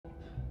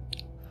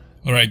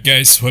Alright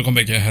guys, welcome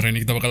back ya. Hari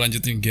ini kita bakal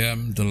lanjutin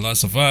game The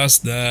Last of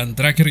Us. Dan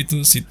terakhir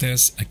itu si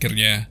Tess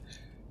akhirnya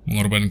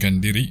mengorbankan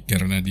diri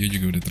karena dia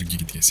juga udah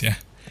tergigit guys ya.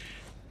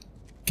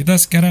 Kita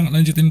sekarang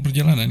lanjutin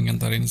perjalanan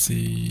ngantarin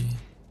si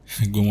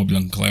gue mau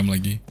bilang klaim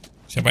lagi.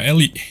 Siapa?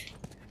 Ellie.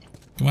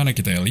 Kemana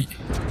kita Ellie?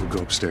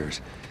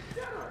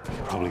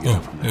 Oh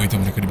itu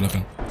mereka di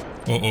belakang.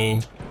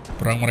 Oh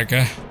perang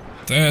mereka.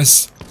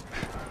 Tess.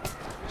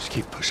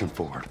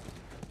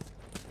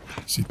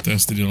 Si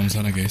Tess di dalam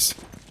sana guys.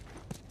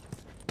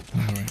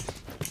 Alright.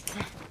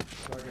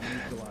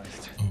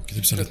 Oh,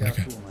 kita bisa lihat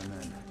mereka.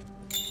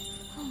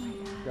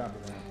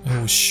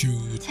 Oh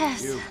shoot.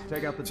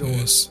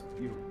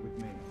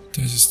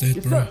 Tess is dead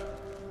bro.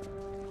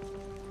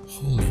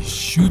 Holy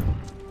shoot.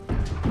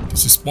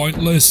 This is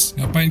pointless.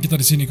 Ngapain kita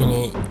di sini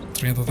kalau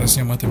ternyata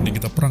Tessnya mati? Mending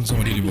kita perang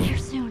sama dia di bawah.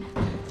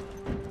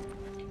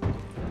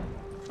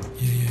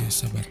 Iya,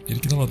 sabar. Jadi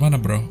kita lewat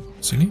mana bro?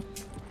 Sini?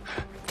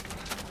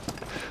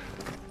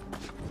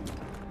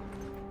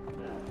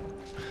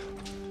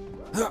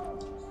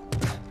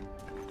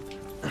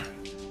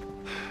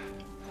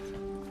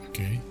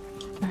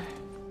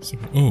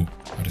 Oh,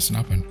 ada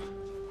senapan.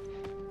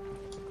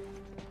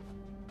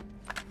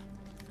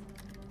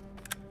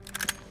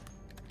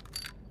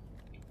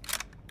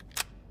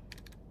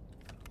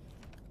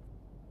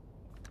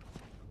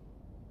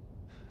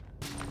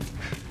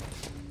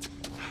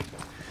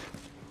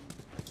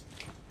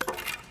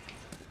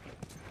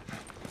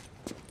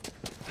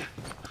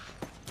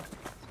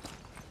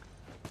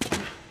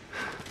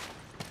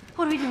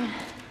 What are we doing?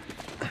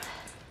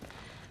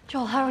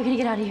 Joel, how are we gonna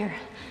get out of here?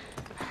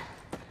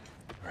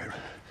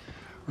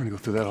 We're gonna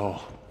go through that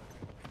hall.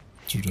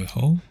 Through the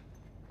hall?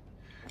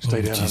 Stay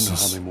oh, down. Jesus. I don't know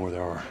how many more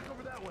there are.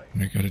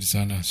 Mereka ada di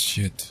sana.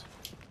 Shit.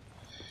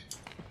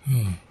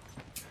 Oh.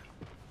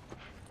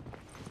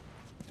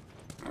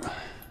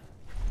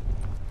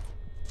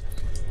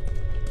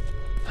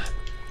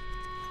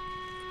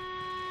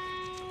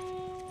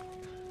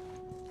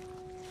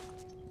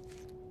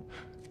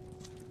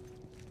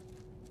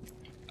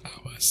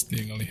 Awas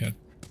dia ngelihat.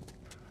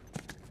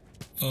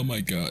 Oh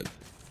my god.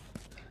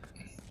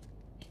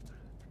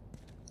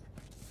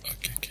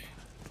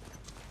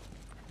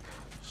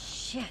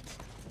 Shit.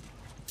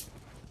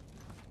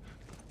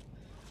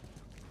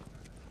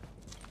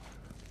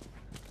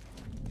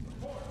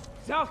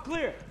 South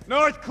clear.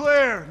 North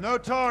clear. No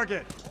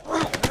target.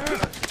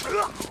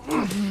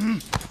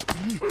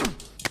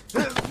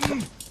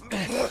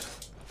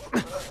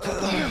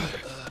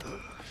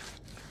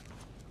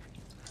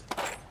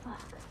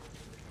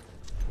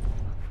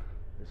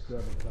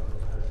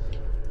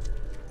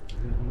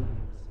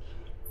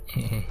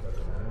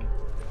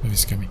 Oh,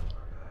 he's coming.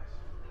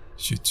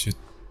 Shoot.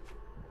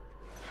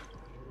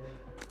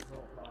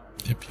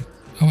 Yep.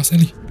 Awas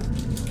Ellie.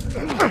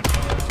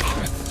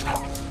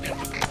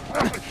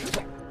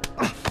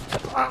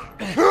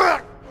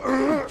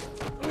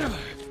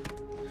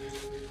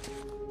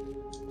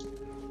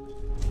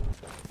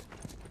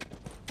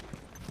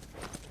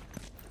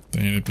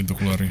 Tanya ada pintu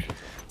keluarnya.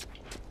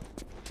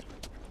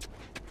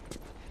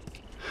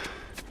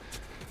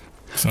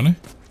 Kesana?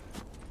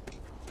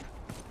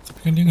 Tapi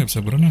kan dia nggak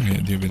bisa berenang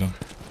ya, dia bilang.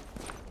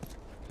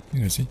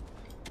 Iya nggak sih?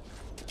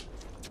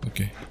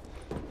 Oke.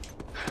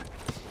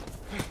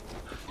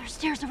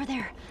 Stairs over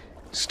there.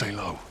 Stay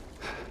low.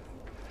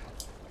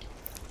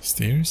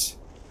 Stairs?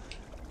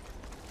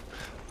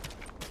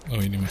 Oh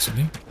ini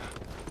maksudnya?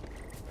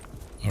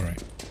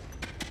 Alright.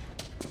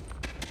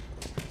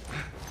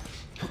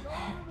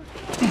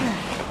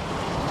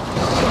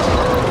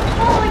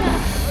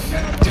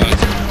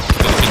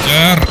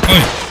 Kejar.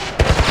 Oi.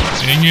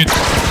 Dang it.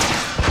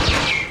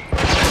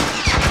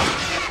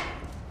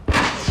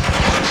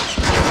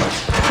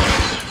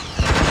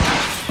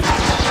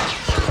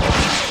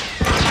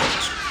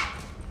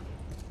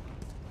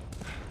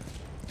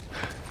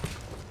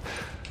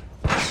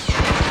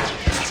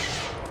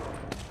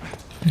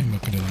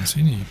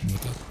 Sini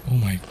oh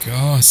my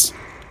gosh,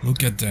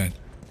 look at that.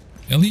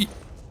 Ellie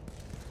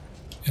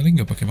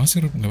nggak pakai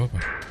masker, nggak apa-apa.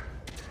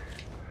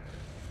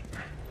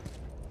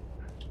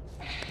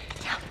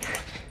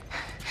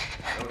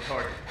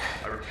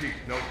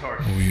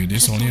 Oh iya, dia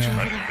soalnya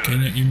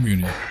kayaknya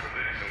immune ya.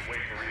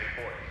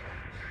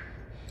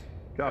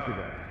 Copy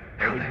that.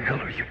 How the hell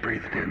are you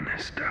breathing in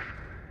this stuff?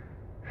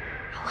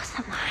 I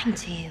wasn't lying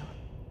to you.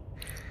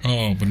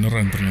 Oh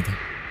beneran ternyata.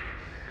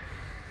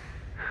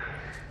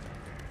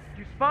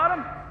 Spot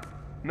him?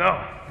 No,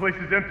 place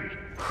is empty.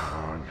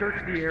 Search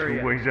the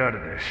area. Two ways out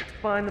of this.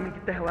 Find them and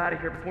get the hell out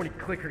of here before any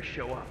clickers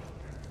show up.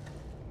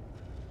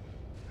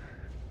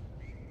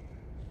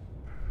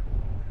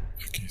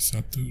 Oke,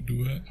 1,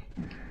 2.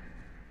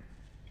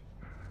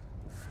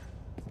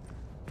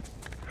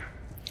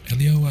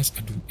 Ellie awas,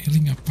 aduh,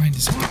 Ellie ngapain di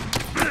sini?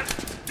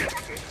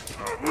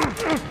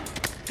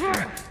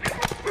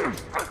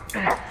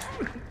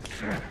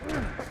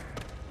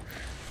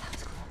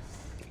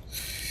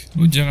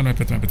 Lu jangan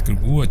mepet-mepet ke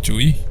gua,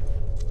 cuy.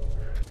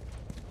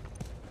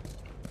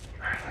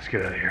 Let's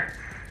get out of here.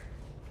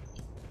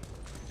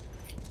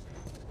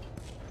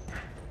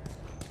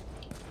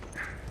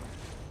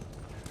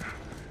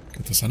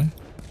 Ke sana.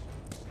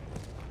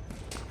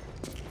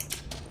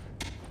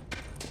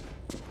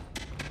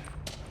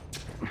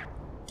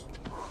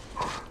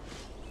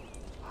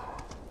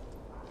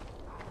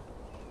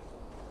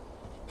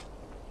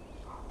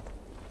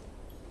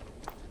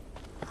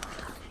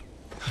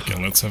 Okay,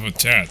 let's have a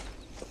chat.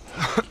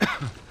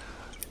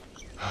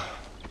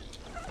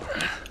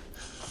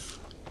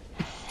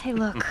 Hey,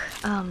 look,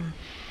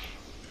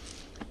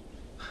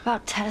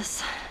 about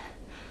Tess.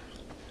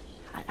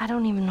 I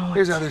don't even know what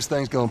Here's how this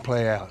thing's gonna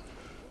play out.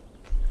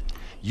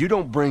 You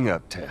don't bring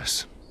up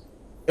Tess.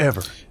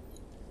 Ever.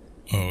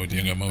 Oh,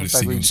 dia nggak mau In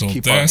fact, we disinggung just soal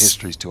keep our Tess.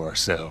 histories to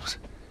ourselves.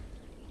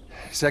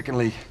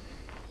 Secondly,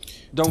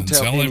 don't Don't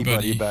tell tell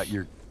anybody anybody about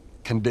your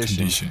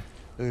condition.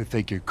 They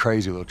think you're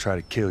crazy, they'll try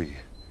to kill you.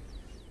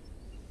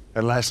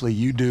 And lastly,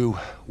 you do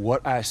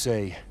what I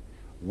say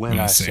when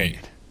I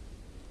say it.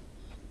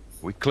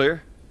 We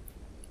clear?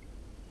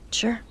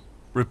 Sure.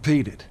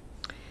 Repeat it.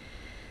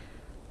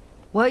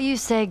 What you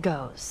say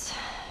goes.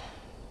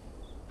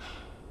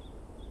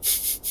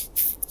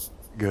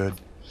 Good.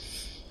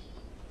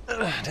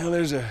 Now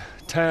there's a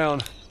town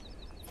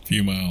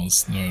Few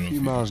miles north a of few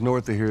here. miles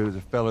north of here. There's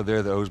a fella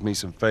there that owes me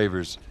some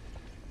favors.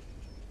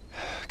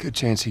 Good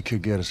chance he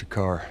could get us a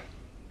car.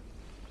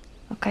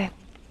 Okay.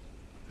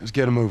 Let's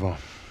get a move on.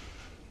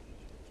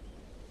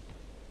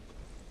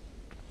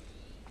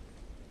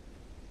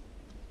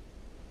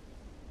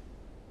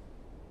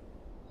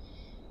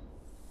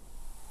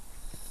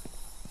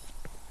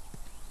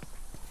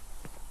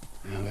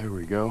 Now, there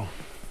we go.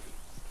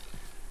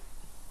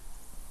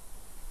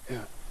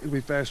 Yeah, it'll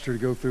be faster to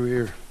go through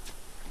here.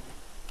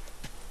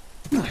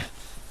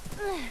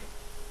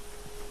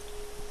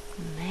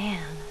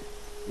 Man.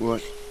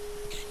 What?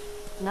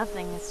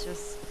 Nothing, it's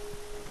just...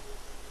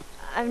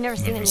 I've never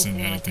seen Never seen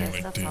anything anything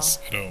like like this, this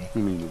that's at all.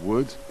 You mean the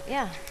woods? all.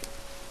 Yeah.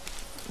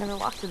 Never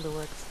walked through the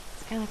woods.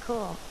 It's kind of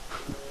cool.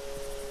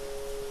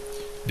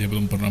 Dia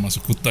belum pernah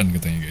masuk hutan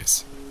katanya,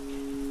 guys.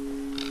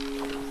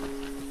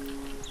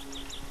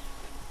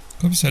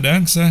 Kok bisa ada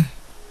angsa?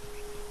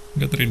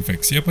 Nggak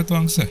terinfeksi apa tuh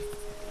angsa?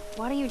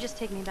 Why don't you just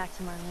take me back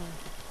to Marlene?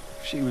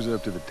 She was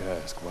up to the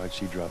task. Why'd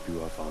she drop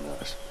you off on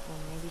us? Well,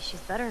 maybe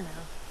she's better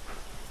now.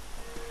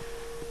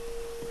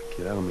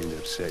 Kid, I don't mean to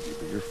upset you,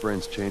 but your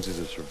friend's chances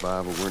of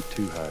survival weren't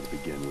too high to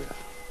begin with.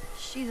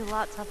 She's a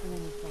lot tougher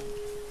than you think.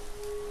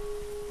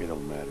 It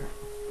don't matter.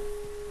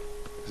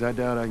 Because I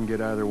doubt I can get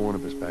either one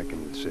of us back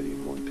into the city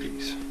in one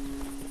piece.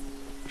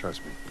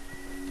 Trust me.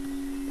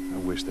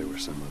 I wish there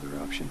was some other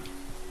option.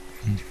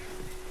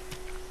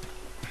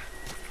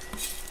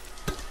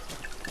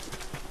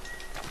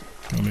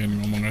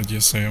 Kalian ngomong aja,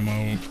 saya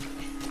mau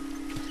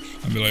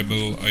ambil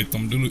label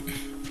item dulu.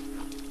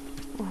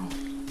 Oh,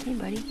 hey,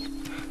 buddy.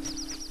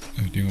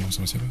 Dia ngomong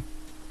sama siapa?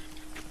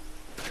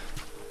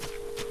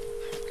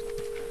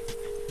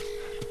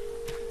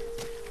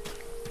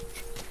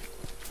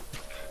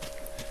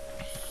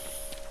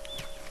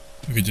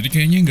 Oke, jadi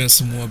kayaknya nggak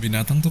semua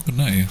binatang tuh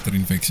kena ya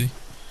terinfeksi.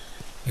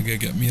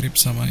 Agak-agak mirip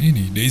sama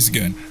ini, Days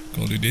Gone.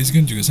 Kalau di Days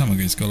Gone juga sama,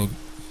 guys. Kalau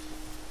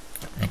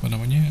apa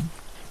namanya,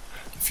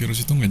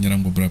 virus itu nggak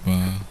nyerang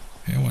beberapa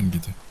hewan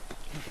gitu.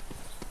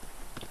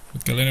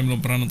 Buat kalian yang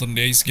belum pernah nonton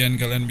Days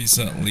Gone, kalian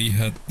bisa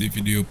lihat di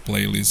video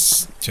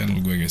playlist channel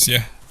gue, guys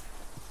ya.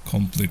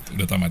 Complete,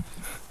 udah tamat.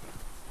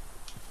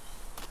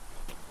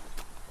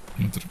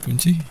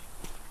 Terkunci?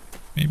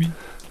 Maybe.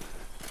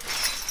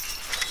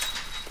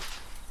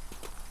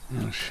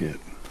 Oh, shit.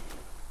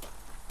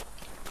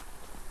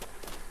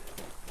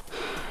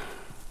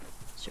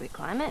 Should we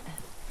climb it?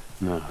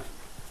 No.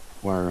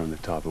 Wire on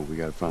the top, but we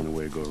gotta find a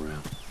way to go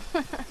around.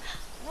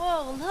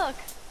 Whoa, look!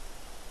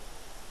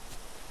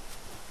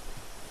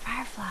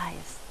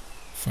 Fireflies.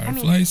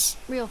 Fireflies?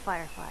 Real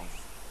fireflies.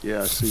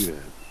 Yeah, I see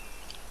that.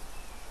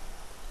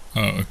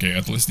 Oh, oke.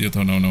 At least dia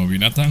tahu nama-nama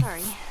binatang.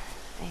 Sorry.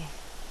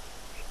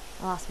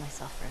 I lost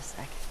myself for a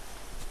sec.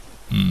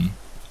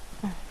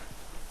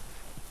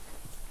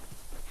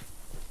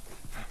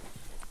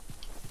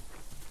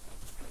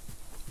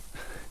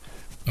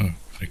 Oh,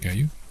 ada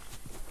kayu.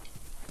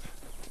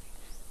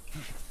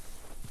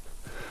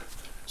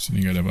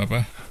 Sini nggak ada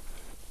apa-apa.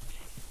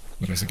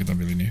 Berasa kita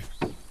ambil ini ya.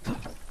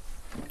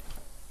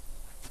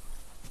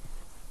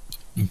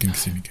 Mungkin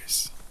kesini,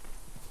 guys.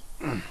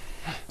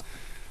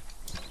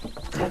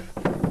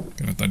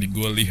 Karena tadi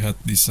gue lihat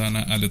di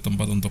sana ada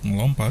tempat untuk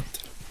melompat.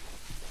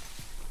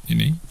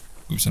 Ini,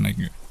 gue bisa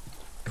naik nggak?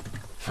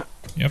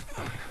 Yap.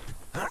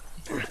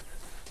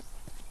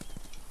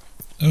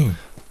 Oh,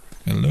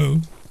 hello.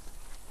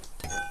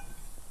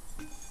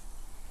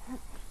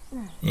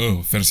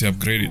 Oh, versi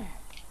upgraded.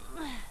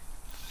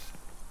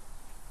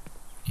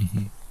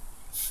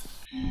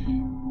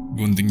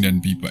 Gunting dan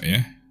pipa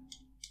ya.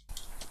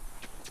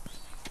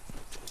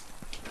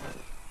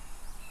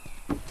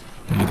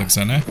 Kita ke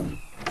sana.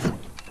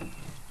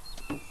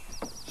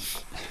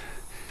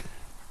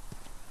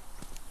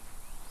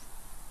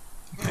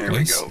 There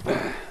we go.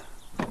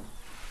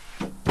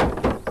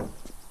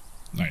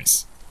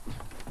 Nice.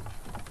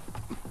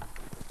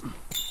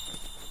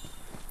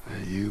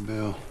 Hey, you,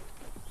 Bill.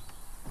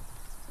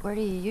 Where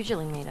do you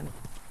usually meet him?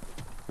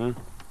 Huh?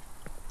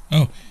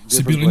 Oh,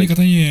 si Bill ini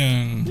katanya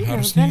yang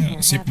harusnya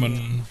here, shipment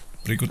I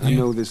berikutnya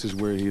know this is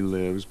where he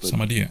lives, but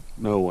sama dia.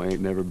 no, I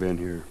ain't never been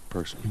here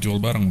personally. Joel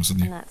bareng And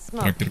maksudnya. that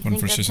smoke. Terakhir You think that's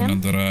conversation him?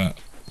 antara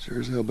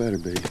Sure as hell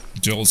better be.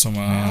 Joel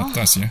sama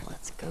Tess ya.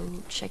 Let's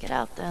go check it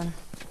out then.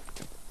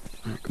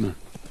 All right, come on.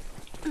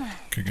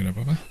 Kagak ada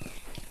apa-apa.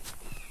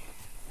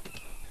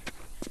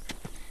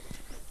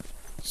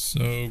 So,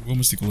 gue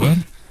mesti keluar.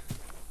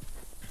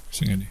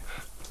 Bisa nggak nih?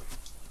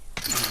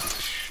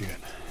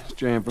 Shit. It's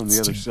jammed from the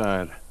other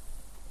side.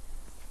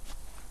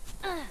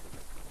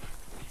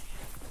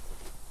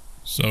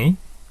 So,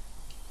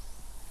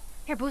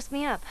 Here, boost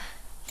me up.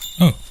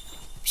 oh,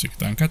 bisa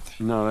kita angkat.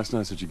 No, that's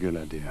not such a good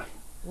idea.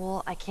 Well,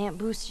 I can't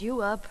boost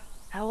you up.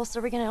 How else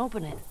are we gonna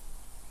open it?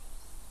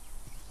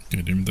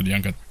 Oke, dia minta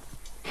diangkat.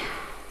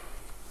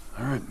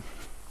 All right.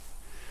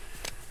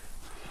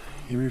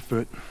 Give me your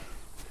foot.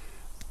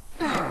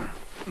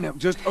 Now,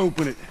 just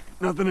open it.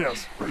 Nothing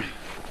else.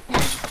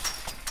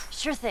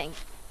 Sure thing.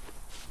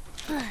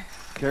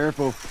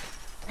 Careful.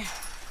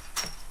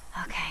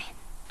 Okay.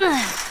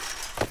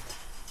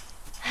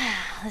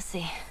 Let's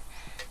see.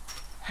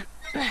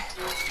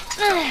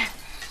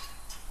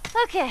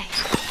 Okay.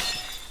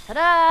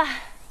 Ta-da!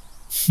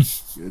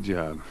 Good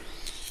job.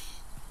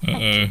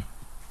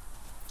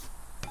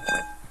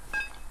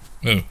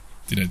 Oh,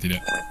 tidak.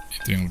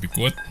 Itu yang lebih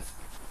kuat.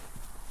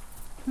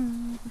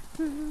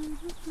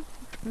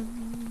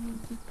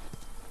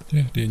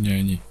 Ya, dia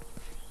nyanyi.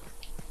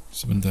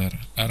 Sebentar,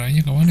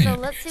 arahnya kemana ya?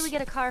 So let's say we get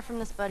a car from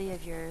this buddy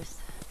of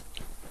yours.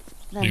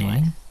 Then Dia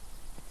what? ngomong,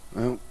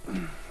 Well,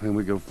 then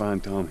we go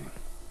find Tommy.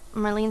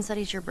 Marlene said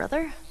he's your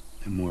brother?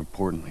 And more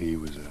importantly, he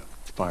was a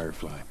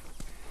firefly.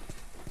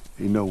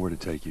 He know where to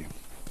take you.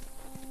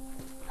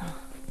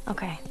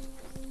 Okay.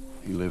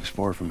 He lives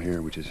far from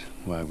here, which is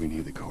why we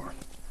need the car.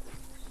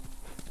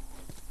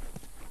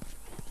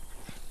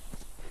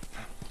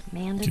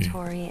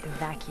 Mandatory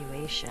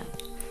evacuation.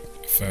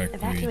 evacuate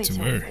Evacuate to to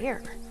where?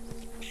 where?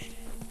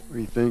 Where do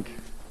you think?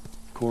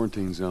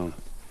 Quarantine zone.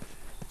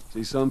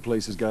 See, some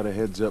places got a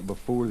heads up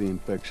before the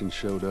infection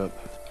showed up.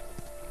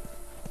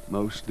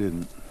 Most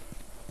didn't.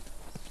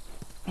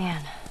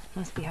 Man,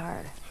 must be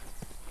hard.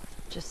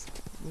 Just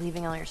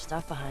leaving all your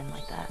stuff behind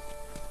like that.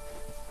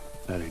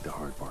 That ain't the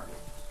hard part.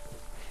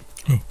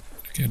 Oh,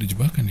 kayak ada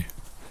jebakan ya?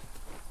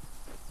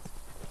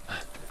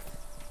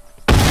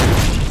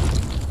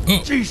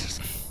 Oh, Jesus!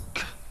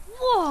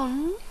 Whoa,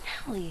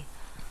 Nelly!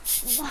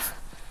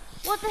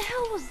 What the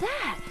hell was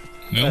that?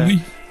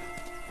 Nelly?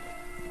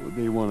 Would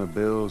be one of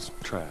Bill's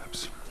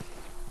traps.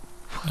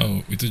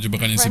 Oh, itu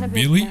jebakannya si Friend of his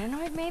Billy?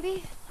 paranoid,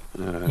 maybe?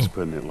 That's Oh.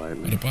 putting it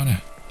lightly. Ada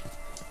panah.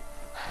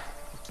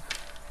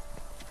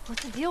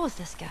 What's the deal with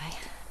this guy?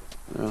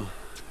 Well,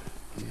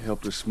 he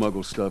helped us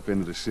smuggle stuff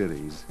into the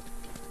cities.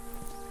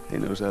 He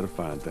knows how to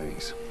find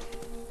things.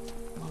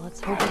 Well,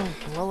 let's hope we don't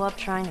blow up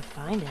trying to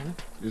find him.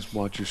 Just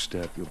watch your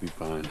step, you'll be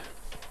fine.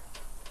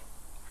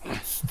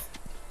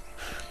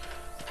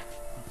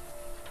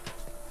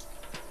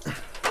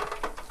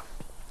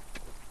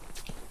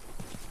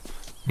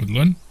 Lu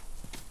duluan?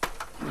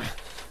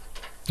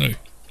 Hei,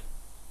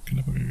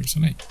 kenapa gak bisa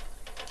naik?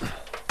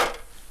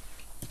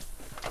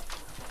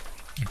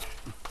 Oke.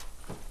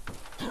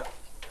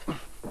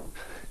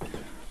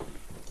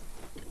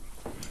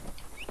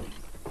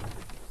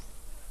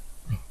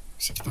 Oh,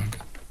 bisa kita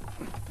angkat.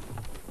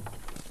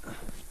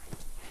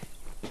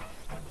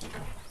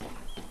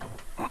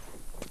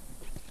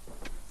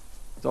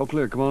 It's all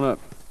clear, come on up.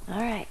 All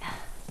right.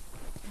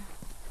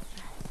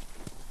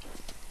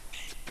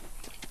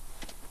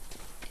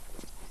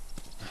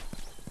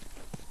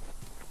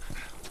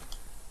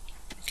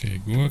 Oke,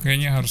 gue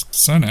kayaknya harus ke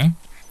sana.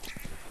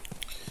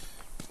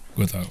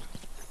 Gue tahu.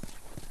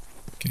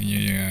 Kayaknya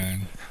yang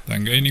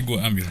tangga ini gue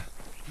ambil.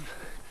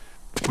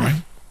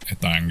 Right?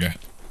 Tangga.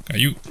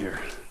 Kayu.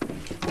 Here.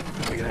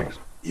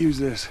 Use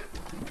this.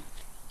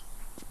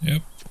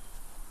 Yep.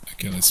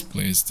 Okay, let's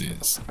place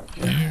this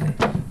here.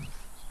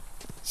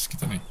 Terus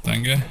kita naik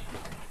tangga.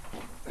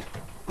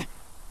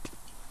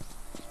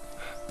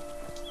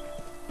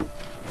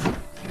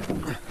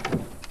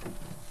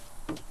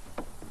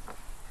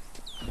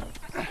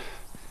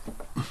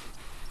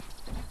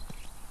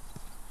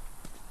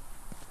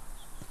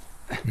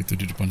 Itu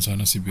di depan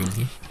sana si Bill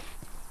tuh.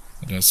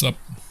 Ada asap.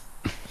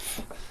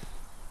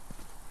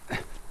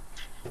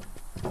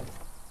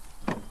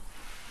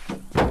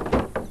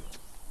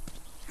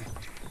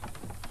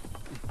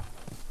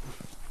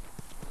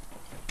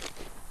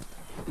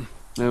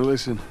 Now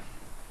listen.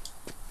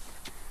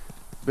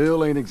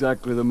 Bill ain't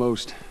exactly the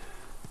most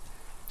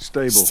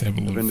stable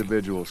of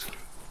individuals.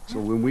 So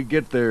when we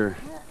get there,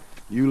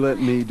 you let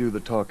me do the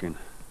talking.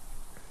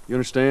 You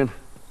understand?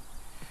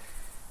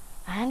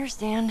 I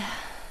understand.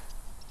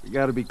 You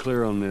gotta be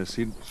clear on this.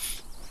 He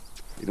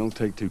don't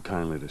take too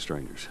kindly to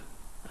strangers.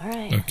 All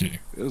right. Oke.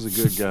 Bill's a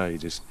good guy, he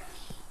just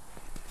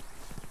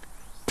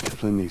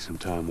definitely needs some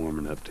time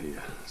warming up to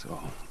you. So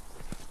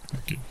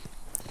Oke.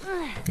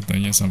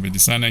 Katanya sampai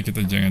di sana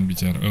kita jangan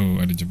bicara.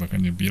 Oh, ada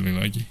jebakannya Billy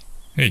lagi.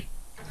 Hey,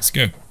 let's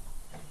go.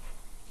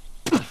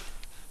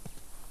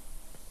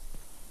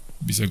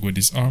 Bisa gue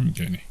disarm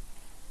kayak nih.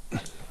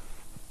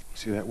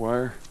 See that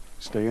wire?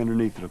 Stay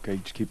underneath it, okay?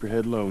 Just keep your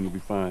head low and you'll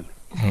be fine.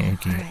 Oh,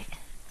 oke. Alright.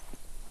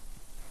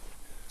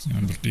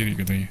 Jangan berdiri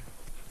katanya.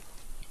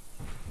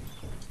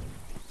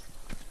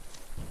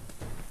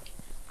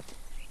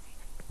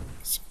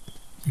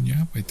 Bunyi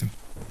apa itu?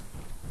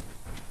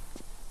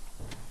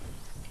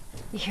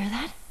 You hear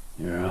that?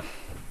 Yeah.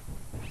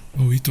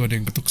 Oh, itu ada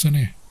yang ketuk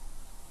sana ya?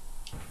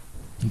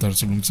 Ntar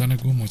sebelum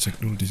kesana gue mau cek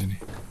dulu di sini.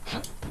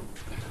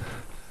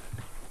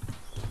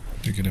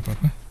 Tidak ada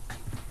apa-apa.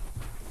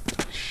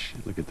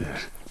 Shit, look at that.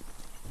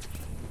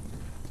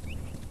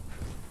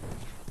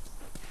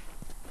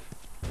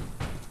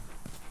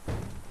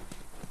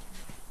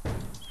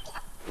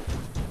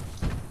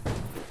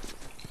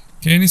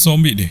 Kayak ini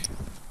zombie deh.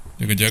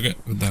 Jaga-jaga,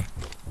 bentar.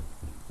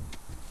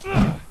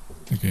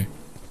 Oke.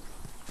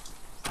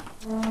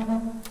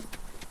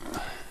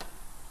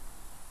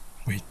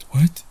 Wait,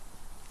 what?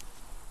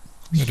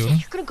 Nggak ada orang?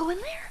 You're gonna go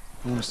in there?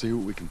 I want to see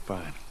what we can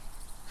find.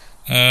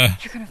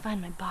 You're gonna find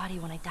my body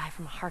when I die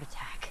from a heart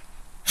attack.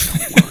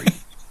 Don't worry.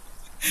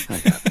 I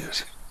got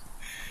this.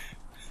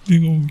 Dia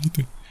ngomong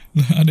gitu.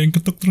 Lah, ada yang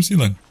ketuk terus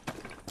hilang.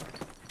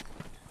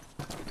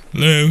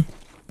 Hello?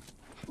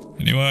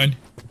 Anyone?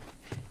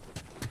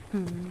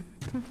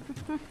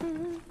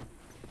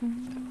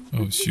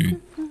 Oh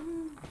shoot.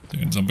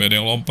 Jangan sampai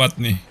ada yang lompat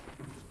nih.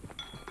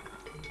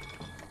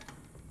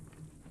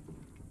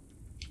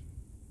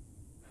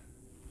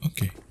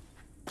 Oke.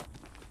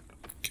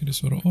 Kayak ada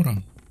suara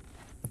orang.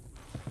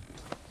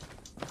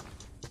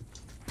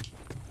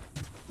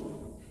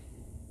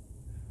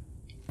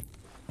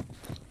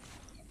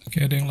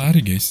 Kayak ada yang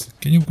lari guys.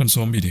 Kayaknya bukan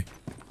zombie deh.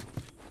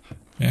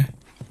 Ya.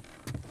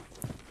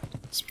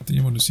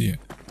 Sepertinya manusia.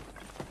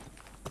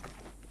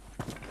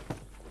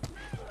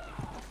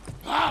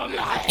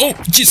 Oh,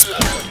 jeez.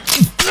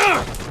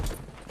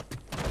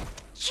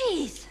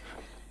 Jeez!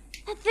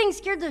 That thing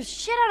scared the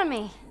shit out of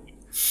me.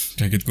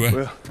 Kaget gue.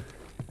 Well,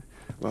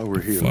 while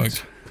we're here,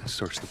 Fuck. let's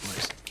search the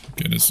place.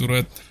 Oke, ada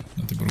surat.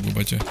 Nanti baru gue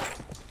baca.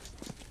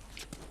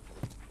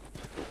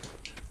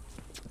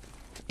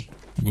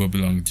 Gue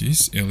bilang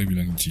jeez, Ellie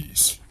bilang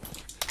jeez.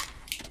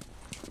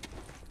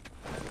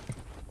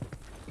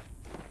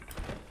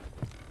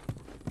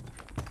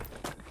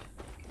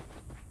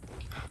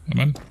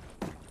 Aman?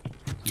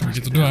 Cuma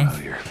gitu doang.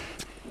 Out here.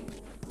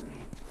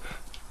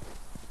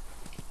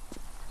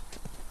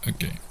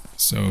 Oke,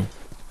 so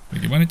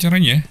bagaimana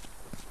caranya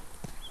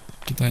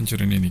kita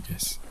hancurin ini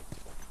guys?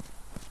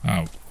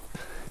 Au.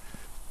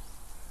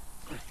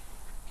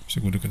 Bisa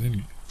gue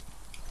deketin gak?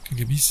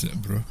 Kagak bisa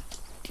bro.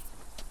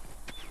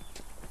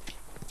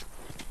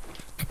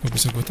 Apa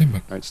bisa gue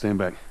tembak? All right,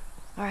 stand back.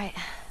 Alright.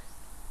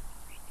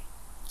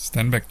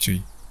 Stand back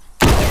cuy.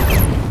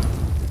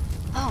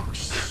 Oh,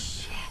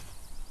 shit.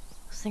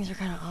 Those things are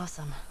kind of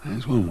awesome.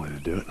 That's one way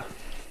to do it.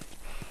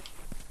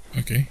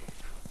 Oke.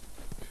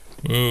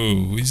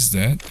 Wow, who is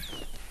that?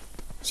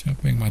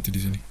 Siapa yang mati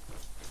di sini?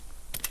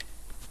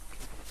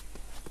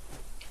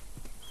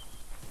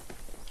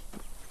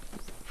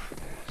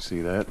 See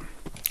that?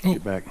 Oh.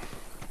 Get back.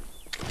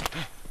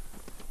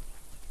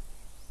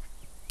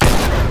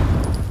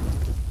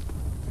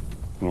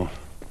 Come on.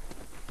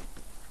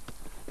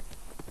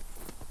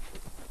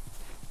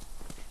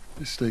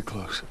 Just stay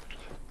close.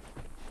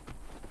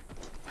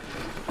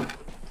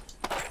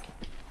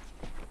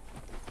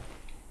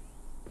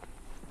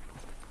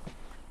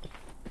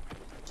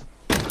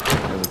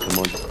 Ellie, come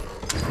on.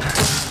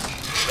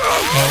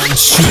 Oh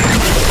shit.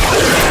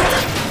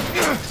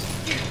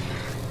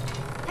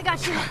 I got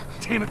you.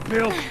 Damn it,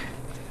 Bill.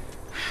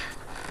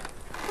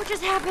 What just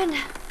happened?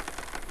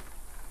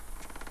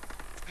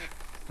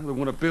 Another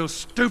one of Bill's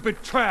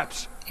stupid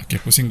traps. Oke,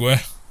 pusing gue.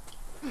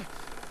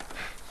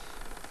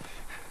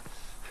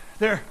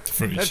 There.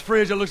 Fridge. That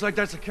fridge, it looks like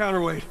that's a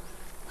counterweight.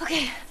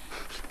 Okay.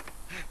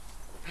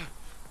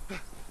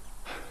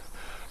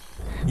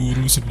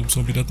 Buru sebelum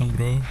zombie datang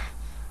bro.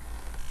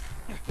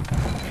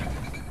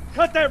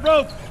 Cut that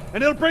rope,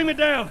 and it'll bring me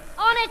down.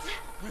 On it!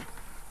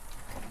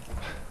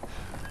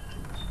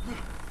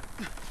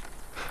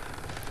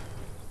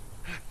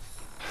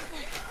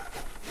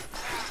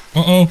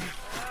 Oh.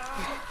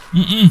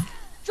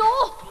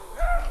 Joel!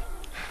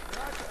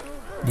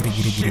 Buru.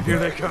 Here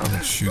they come.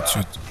 Oh shoot.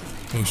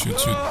 Oh shoot.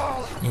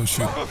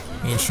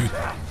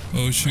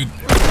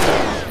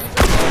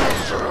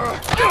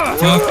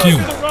 Fuck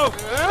you.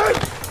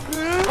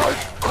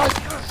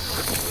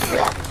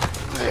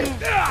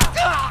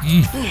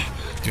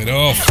 Get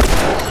off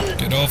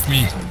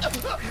me.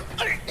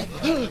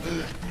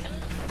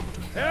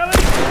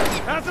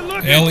 How's it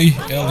looking? Ellie,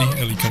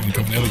 come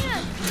on, Ellie.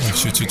 Oh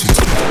shoot.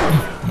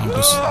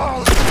 Mampus.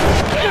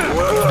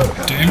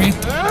 Damn it.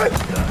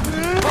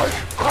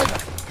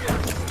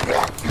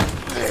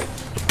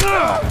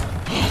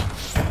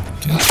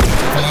 Get the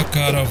fuck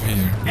out of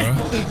here, bro.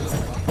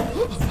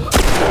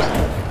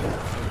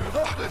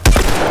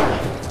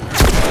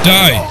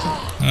 Die!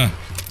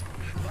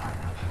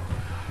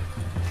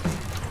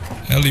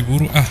 Ellie,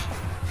 buru.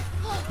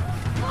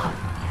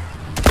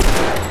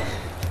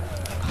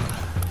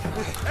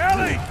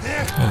 Ellie!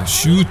 Oh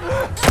shoot.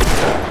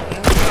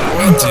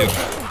 Anjir.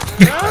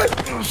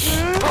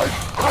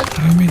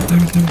 Damn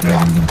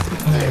it.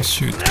 Oh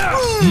shoot.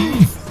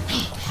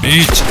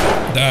 Bitch,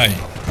 die.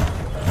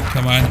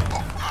 Come on.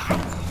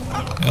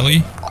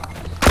 Ellie.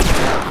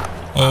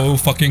 Oh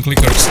fucking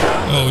clickers.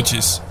 Oh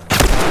jeez.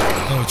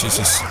 Oh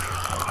Jesus.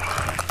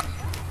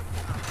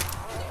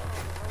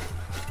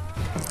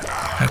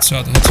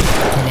 Headshot.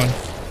 Come on.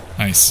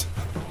 Nice.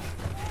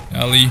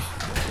 Ellie.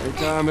 Take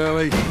time,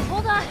 Ellie.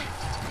 Hold on.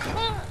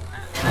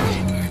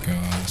 Oh my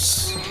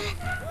gosh.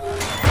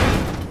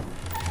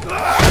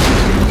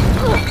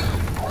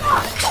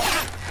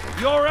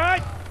 You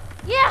alright?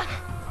 Yeah.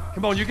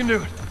 Come on, you can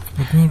do it.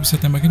 Apa gue bisa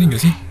tembak ini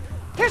gak sih?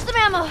 Here's some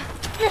ammo.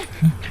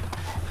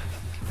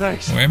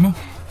 Thanks. Oh ammo?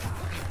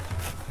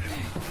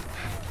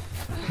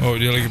 Oh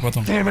dia lagi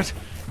potong. Damn it.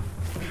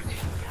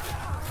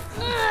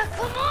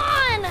 Come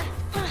on.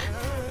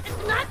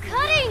 It's not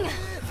cutting.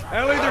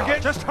 Ellie, they're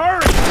getting... Just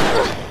hurry!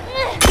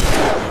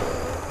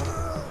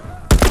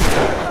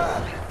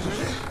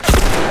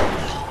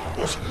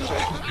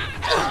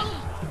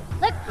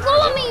 Let go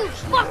of me, you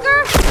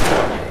fucker!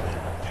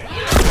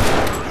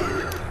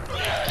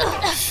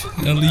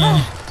 Ellie.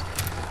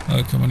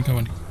 Oh come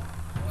on.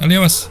 Ellie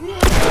awas.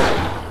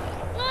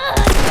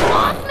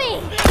 Off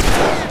me!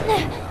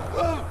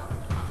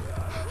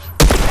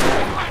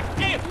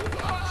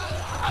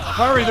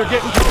 Hurry, they're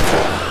getting close.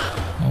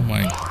 Oh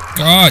my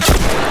god.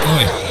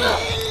 Oi.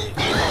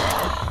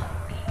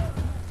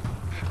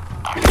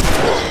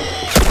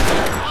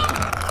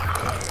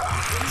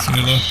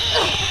 Sini lo.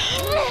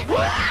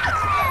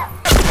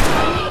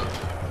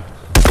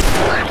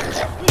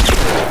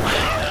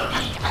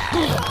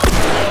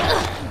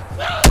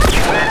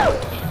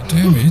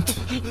 Damn it.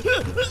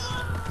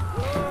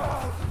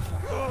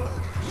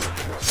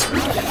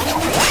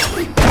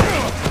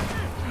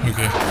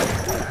 Okay.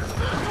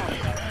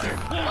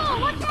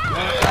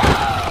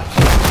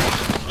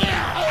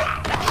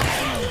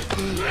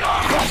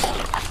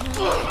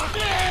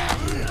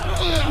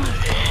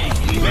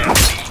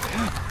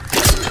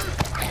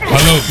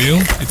 Halo Bill,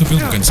 itu Bill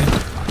bukan sih?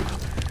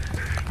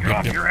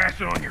 Drop your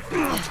ass on your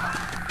feet.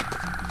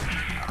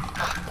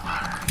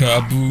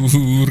 Kabur.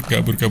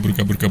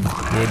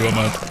 Bodoh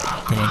amat.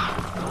 Come on.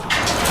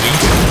 Bill?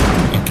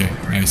 Okay,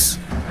 nice.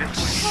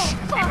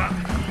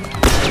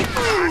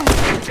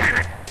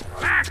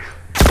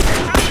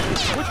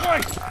 Which way?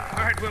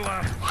 All right, we'll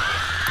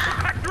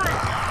cut through.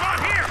 Not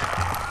here.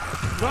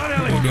 Run,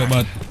 Ellie. Bodoh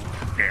amat.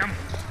 Damn.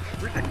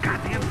 Where's the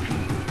goddamn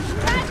key?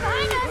 Guys,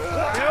 behind us!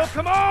 Bill,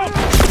 come on!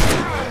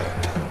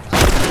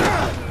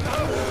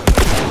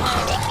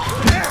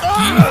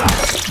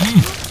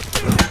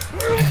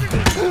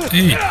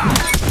 Hey.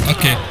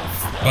 Okay.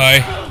 Bye.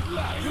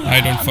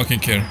 I don't fucking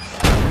care.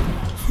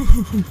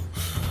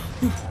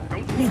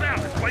 Don't pull down.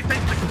 This place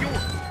ain't secure.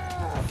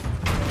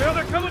 Bill,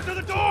 they're coming to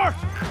the door!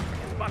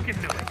 Fucking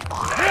do it.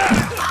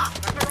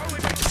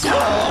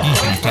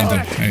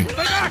 Thunder. Hey.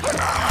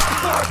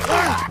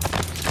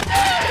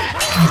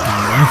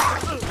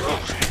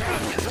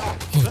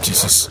 Oh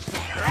Jesus.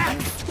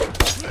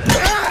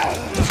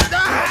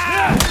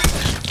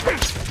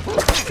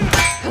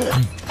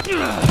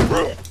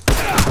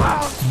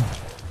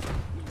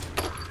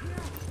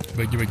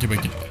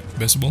 Bagi.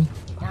 Baseball?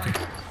 Okay.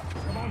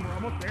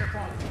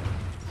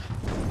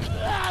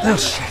 Oh,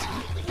 shit.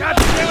 God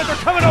damn it, they're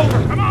coming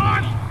over! Come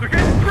on! They're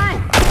getting through!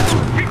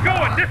 Keep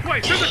going! This way!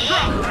 Through the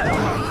truck!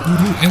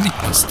 Ellie.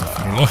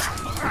 Astagfirullah.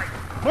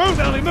 Move,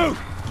 Ellie, move!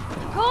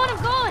 I'm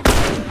going!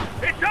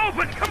 It's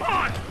open! Come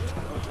on!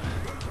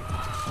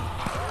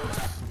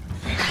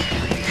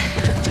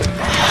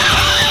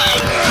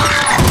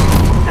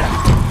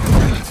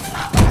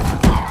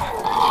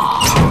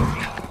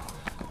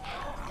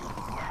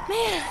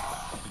 Man,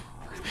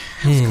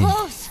 that was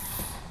close.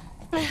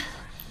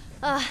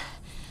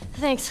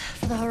 Thanks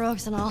for the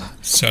heroics and all.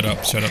 Shut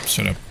up.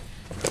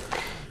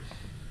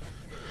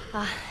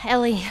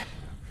 Ellie.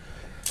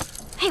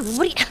 Hey, what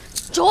are you...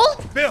 Joel?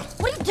 Bill!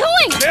 What are you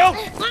doing? Bill!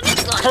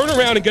 Turn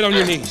around and get on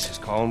your knees.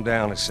 Just calm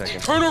down a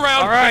second. Turn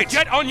around All right. and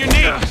get on your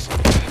knees.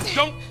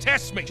 Don't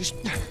test me. Just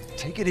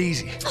Take it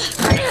easy.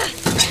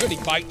 any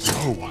bites.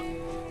 Oh.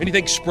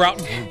 Anything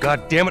sprouting? Oh,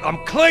 God damn it,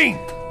 I'm clean!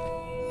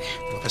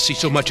 If I see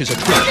so much as a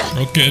trick.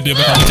 Oke, dia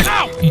bakal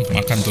ngecek.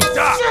 Makan tuh.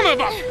 Son of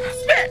a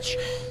bitch!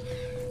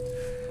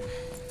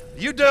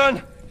 You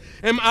done?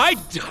 Am I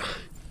done?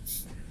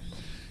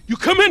 You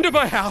come into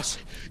my house.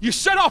 You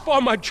set off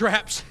all my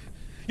traps.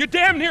 You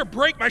damn near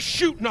break my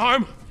shooting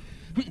arm.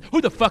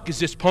 Who the fuck is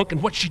this punk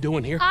and what's she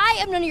doing here? I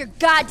am none of your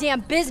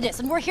goddamn business,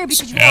 and we're here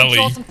because you Ellie.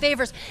 owe Joel some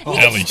favors. And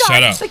you Ellie, can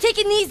start shut up. by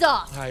taking these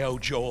off. I owe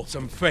Joel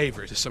some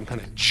favors. Is some kind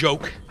of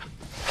joke?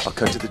 I'll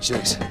cut to the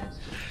chase.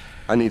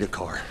 I need a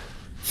car.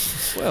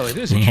 Well, it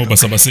is a Gue mau joke.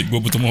 basa-basi, gue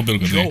butuh mobil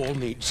katanya. Joel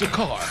needs a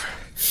car.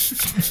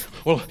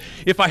 Well,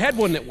 if I had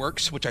one that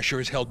works, which I sure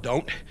as hell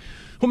don't,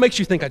 what makes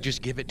you think I'd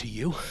just give it to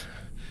you?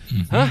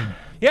 Huh?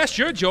 Yeah,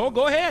 sure, Joel.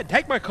 Go ahead.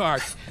 Take my car.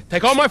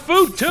 Take all my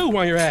food, too,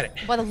 while you're at it.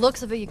 By the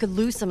looks of it, you could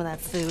lose some of that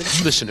food.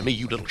 Listen to me,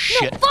 you little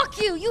shit. No, fuck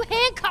you! You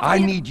handcuffed I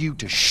me. need you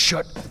to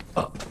shut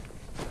up.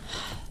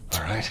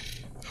 right?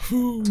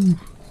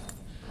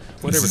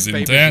 Whatever is favors you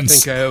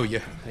intense. think I owe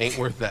you ain't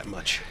worth that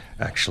much.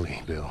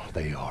 Actually, Bill,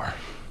 they are.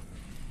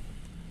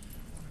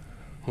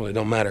 Well, it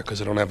don't matter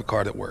because I don't have a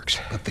car that works.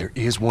 But there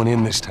is one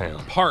in this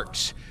town.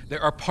 Parts.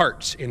 There are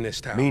parts in this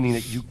town. Meaning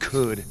that you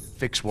could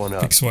fix one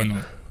up. Fix one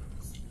up.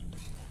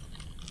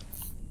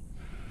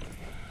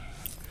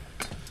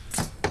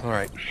 All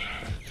right.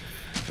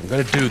 If I'm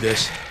gonna do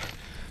this,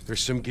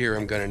 there's some gear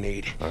I'm gonna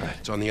need. All right.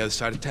 It's on the other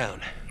side of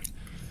town.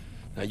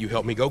 Now you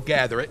help me go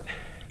gather it,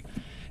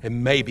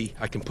 and maybe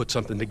I can put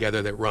something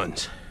together that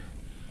runs.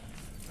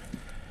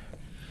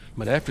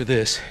 But after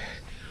this,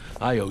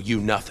 I owe you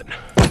nothing.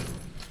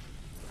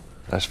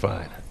 That's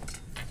fine.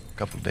 A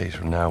couple of days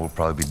from now, we'll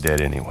probably be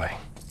dead anyway.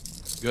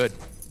 Good.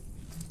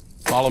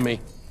 Follow me.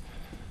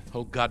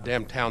 Whole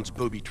goddamn town's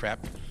booby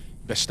trapped.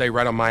 Best stay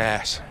right on my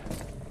ass.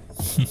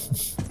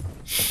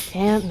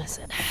 Can't miss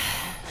it.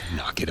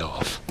 Knock it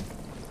off.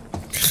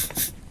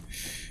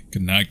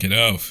 Can knock it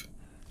off.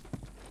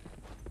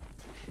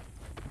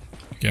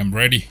 Okay, I'm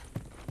ready.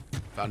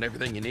 Found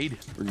everything you need?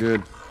 We're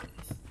good.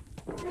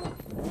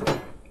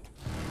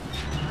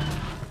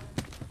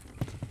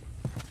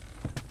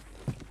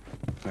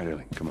 All right,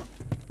 Ellie, come on.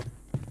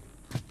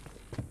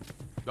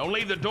 Don't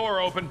leave the door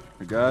open.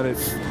 I got it.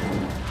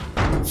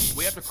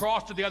 We have to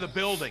cross to the other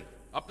building.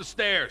 Up the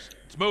stairs.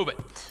 Let's move it.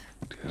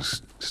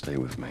 Just stay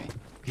with me.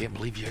 Can't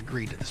believe you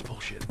agreed to this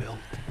bullshit, Bill.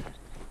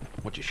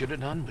 What you should have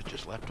done was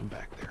just left him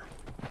back there.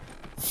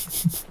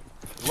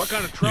 What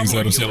kind of Yang trouble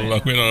are seharusnya you lo in?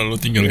 lakuin adalah lo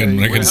tinggalkan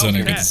mereka di sana,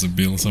 What kata else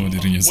Sebil sama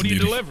dirinya What are you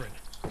sendiri. delivering?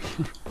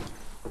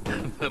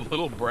 That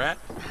little brat?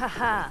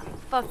 Haha.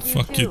 Fuck you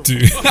Fuck too. you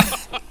too.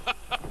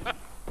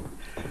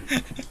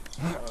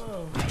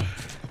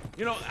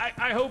 You know,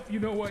 I hope you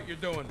know what you're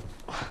doing.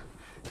 Are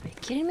you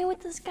kidding me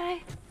with this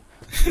guy?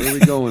 Where are we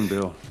going,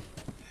 Bill?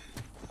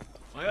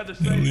 I had to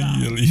say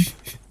that. Ellie.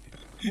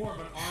 More of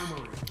an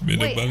armory. Beda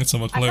Wait, banget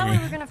sama I thought we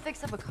klaimnya. were gonna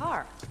fix up a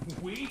car.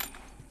 We?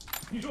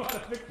 You know how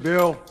to fix it.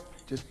 Bill,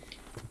 just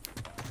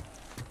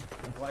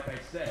Like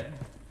I said,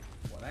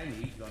 what I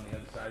need is on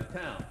the other side of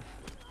town.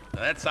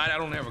 Now that side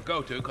I don't ever go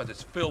to because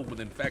it's filled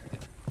with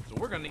infected. So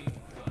we're gonna need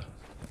guns.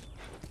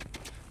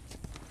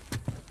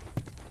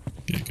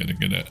 Oke,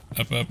 kadang-kadang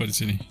apa-apa di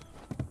sini.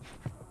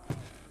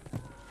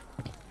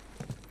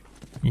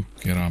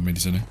 Kayak rame di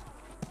sana.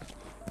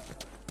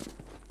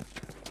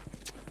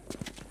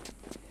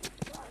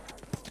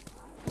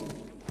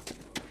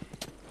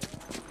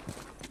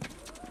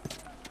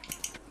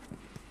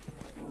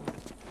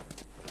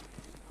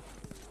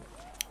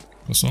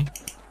 Kosong.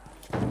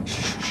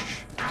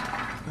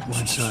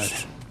 One side.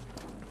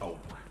 Oh,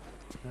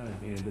 I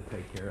didn't mean to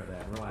take care of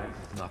that. Relax,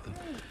 it's nothing.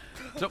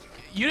 So,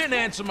 you didn't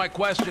answer my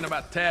question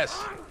about Tess.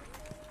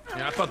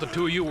 Yeah, I thought the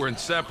two of you were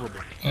inseparable.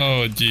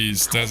 Oh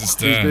jeez, Tess is he's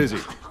dead. busy.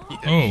 Yeah,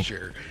 Oh,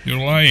 sure. you're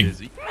lying.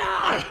 Busy.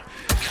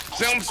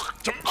 Sounds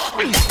to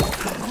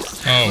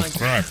Oh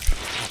crap.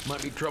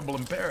 might be trouble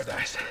in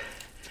paradise.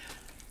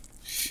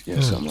 Yeah,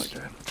 something like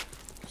that.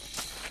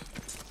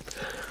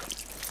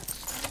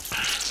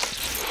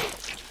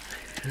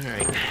 All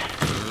right,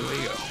 here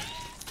we go.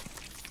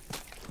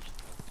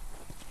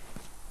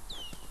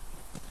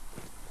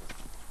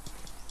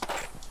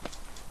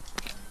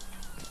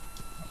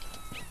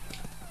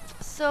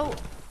 So,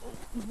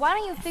 why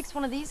don't you fix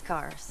one of these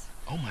cars?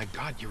 Oh my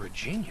God, you're a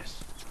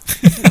genius.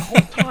 The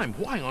whole time,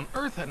 why on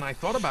earth hadn't I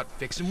thought about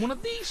fixing one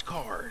of these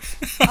cars?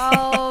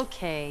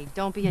 Okay,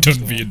 don't be a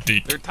Don't be a dick.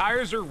 dick. Their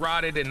tires are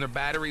rotted and their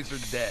batteries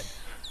are dead.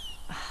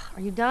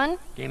 Are you done?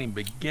 Can't even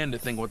begin to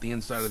think what the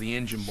inside of the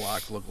engine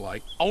blocks look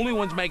like. Only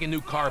ones making new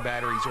car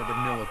batteries are the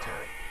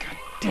military. God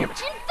damn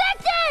it.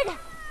 Infected!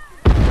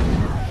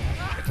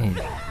 Oh,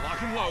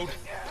 Lock and load.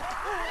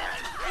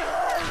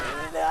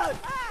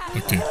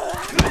 okay.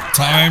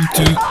 Time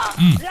to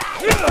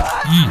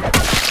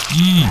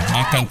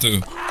makan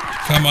tuh.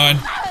 Come on.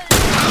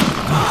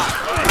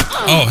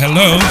 Oh,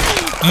 hello.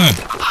 Oh,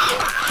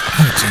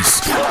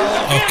 jeez.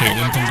 Okay,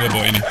 untung gue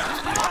bawa ini.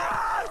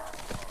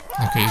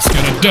 Okay, he's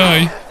gonna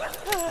die.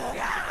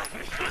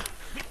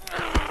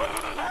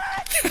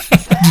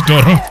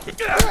 Didorong.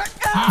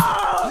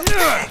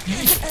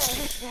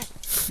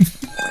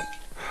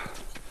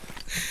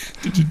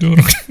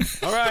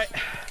 Didorong. All right.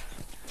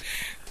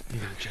 You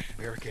gotta check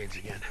the barricades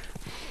again.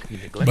 You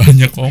neglected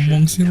Banyak some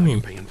omong shit, sih and now lu.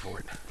 you're paying for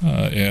it.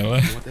 Elah.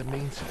 You know what that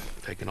means?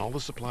 Taking all the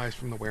supplies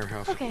from the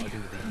warehouse and Okay,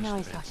 plugging the now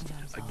he's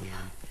installations talking to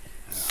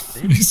himself.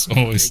 again. He's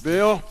always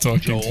Bill, talking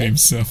to Joel.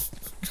 himself.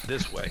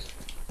 This way.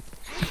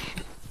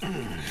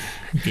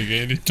 Oke,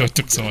 kayaknya ini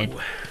cocok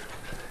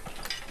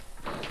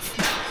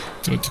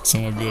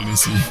sama Bill nih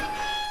sih.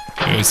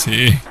 Ya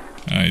sih.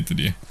 Nah, itu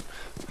dia.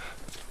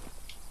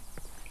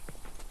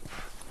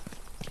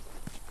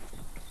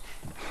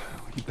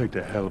 you picked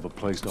a hell of a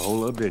place to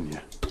hole up, didn't you?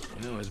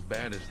 You know, as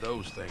bad as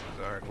those things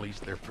are, at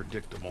least they're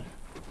predictable.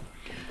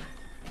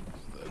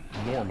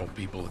 The normal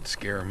people that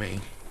scare me.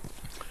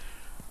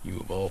 You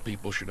of all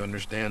people should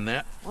understand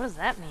that. What does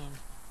that mean?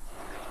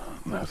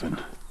 Nothing.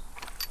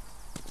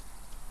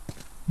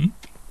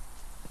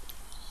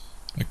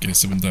 Oke,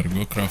 sebentar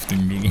gue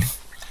crafting dulu.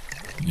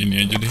 Ini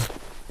aja deh.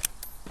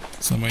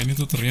 Sama ini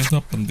tuh ternyata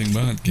penting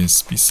banget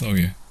guys, pisau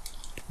ya,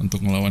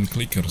 untuk melawan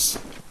clickers.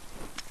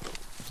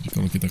 Jadi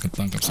kalau kita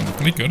ketangkap sama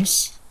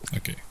clickers,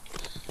 oke,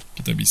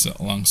 kita bisa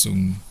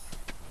langsung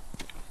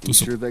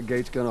tusuk. Sure that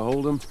gate's gonna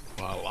hold him?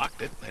 Well, I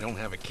locked it. They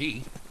don't have a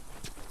key.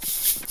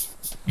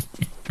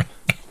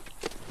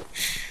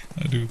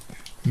 Aduh,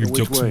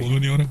 ngejokes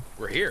mulu nih orang.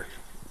 We're here.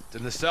 It's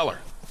in the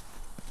cellar.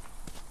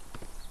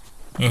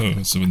 Oh,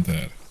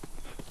 sebentar.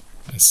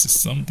 I see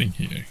something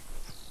here.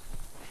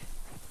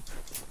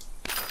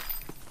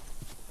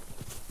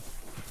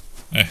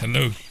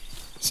 Hello.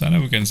 Sana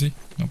bukan sih?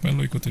 Ngapain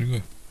lo ikutin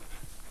gue?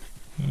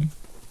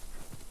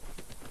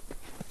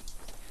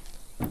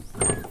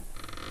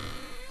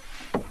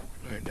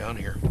 Right down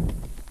here.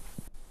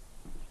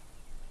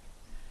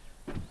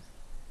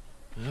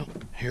 Well,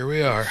 here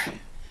we are.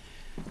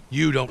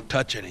 You don't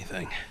touch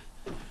anything.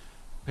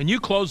 And you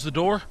close the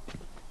door?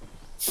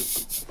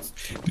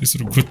 Dia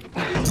suruh gue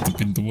tutup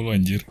pintu mulu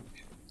anjir.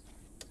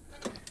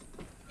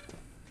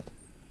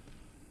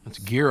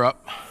 Let's gear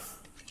up.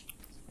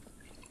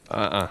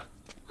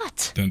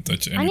 What? Don't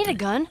touch anything. I need a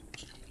gun.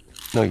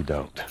 No, you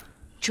don't.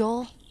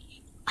 Joel,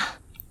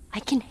 I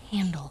can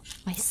handle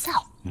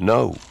myself.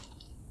 No.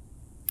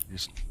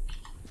 Just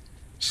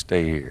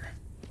stay here.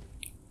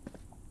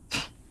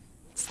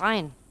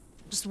 Fine.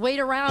 Just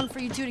wait around for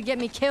you two to get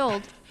me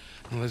killed.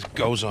 Well, this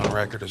goes on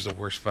record as the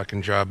worst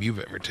fucking job you've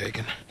ever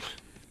taken.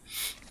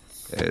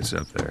 It's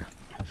up there.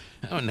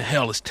 How in the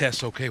hell is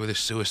Tess okay with this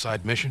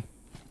suicide mission?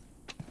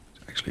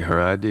 It's actually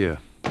her idea.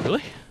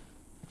 Really?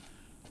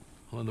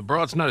 Well, the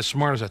broad's not as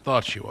smart as I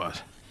thought she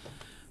was.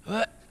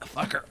 But,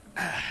 fuck her.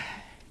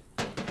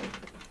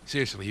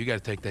 Seriously, you gotta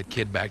take that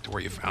kid back to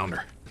where you found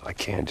her. I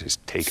can't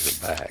just take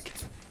her back.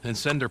 Then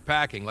send her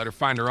packing, let her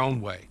find her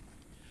own way.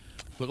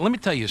 Look, let me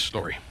tell you a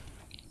story.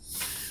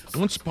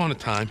 Once upon a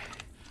time,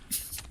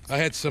 I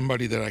had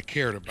somebody that I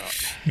cared about.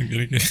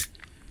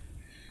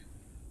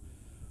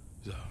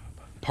 A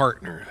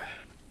partner.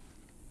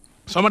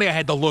 Somebody I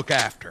had to look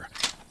after.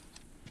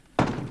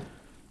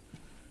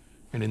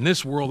 And in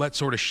this world, that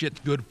sort of shit's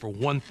good for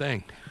one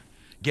thing.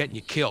 Getting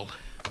you killed.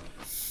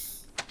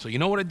 So you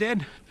know what I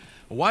did?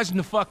 I wisened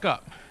the fuck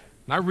up.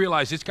 And I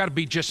realized it's gotta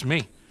be just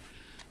me.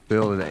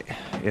 Bill, it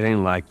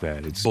ain't like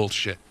that. It's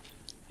Bullshit.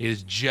 It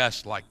is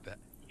just like that.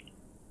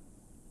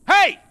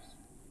 Hey!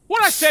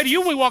 What'd I say to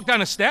you when we walked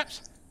down the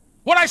steps?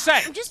 What'd I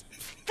say? I'm just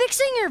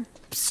fixing your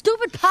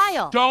stupid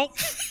pile. Don't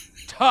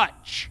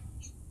touch.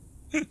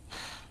 God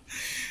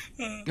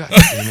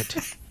damn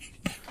it.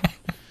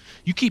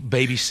 You keep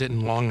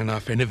babysitting long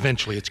enough and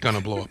eventually it's gonna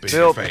blow up in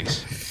your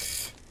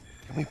face.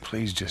 Can we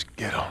please just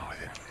get on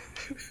with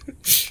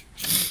it?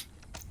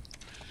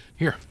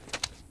 Here.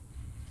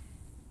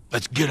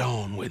 Let's get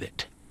on with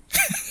it.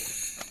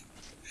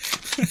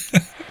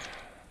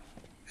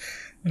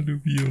 Aduh,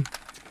 Bio.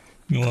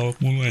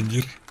 Ngelawak mulu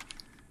anjir.